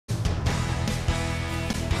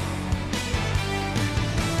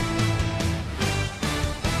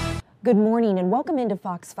Good morning and welcome into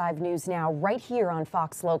Fox 5 News Now right here on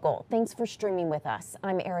Fox Local. Thanks for streaming with us.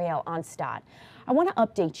 I'm Ariel Onstadt. I want to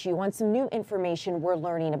update you on some new information we're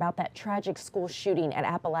learning about that tragic school shooting at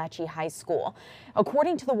Apalachee High School.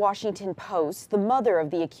 According to the Washington Post, the mother of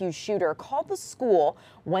the accused shooter called the school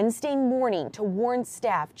Wednesday morning to warn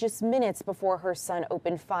staff just minutes before her son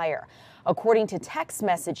opened fire. According to text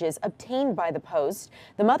messages obtained by the Post,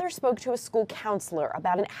 the mother spoke to a school counselor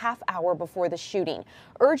about a half hour before the shooting,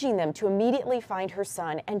 urging them to immediately find her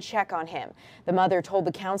son and check on him. The mother told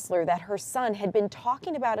the counselor that her son had been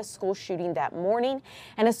talking about a school shooting that morning,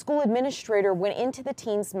 and a school administrator went into the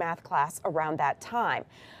teen's math class around that time.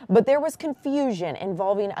 But there was confusion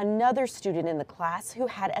involving another student in the class who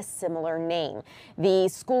had a similar name. The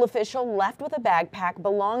school official left with a backpack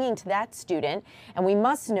belonging to that student, and we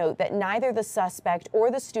must note that neither the suspect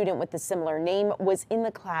or the student with the similar name was in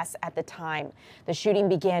the class at the time. The shooting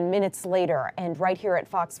began minutes later, and right here at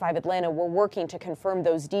Fox 5 Atlanta, we're working to confirm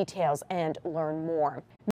those details and learn more.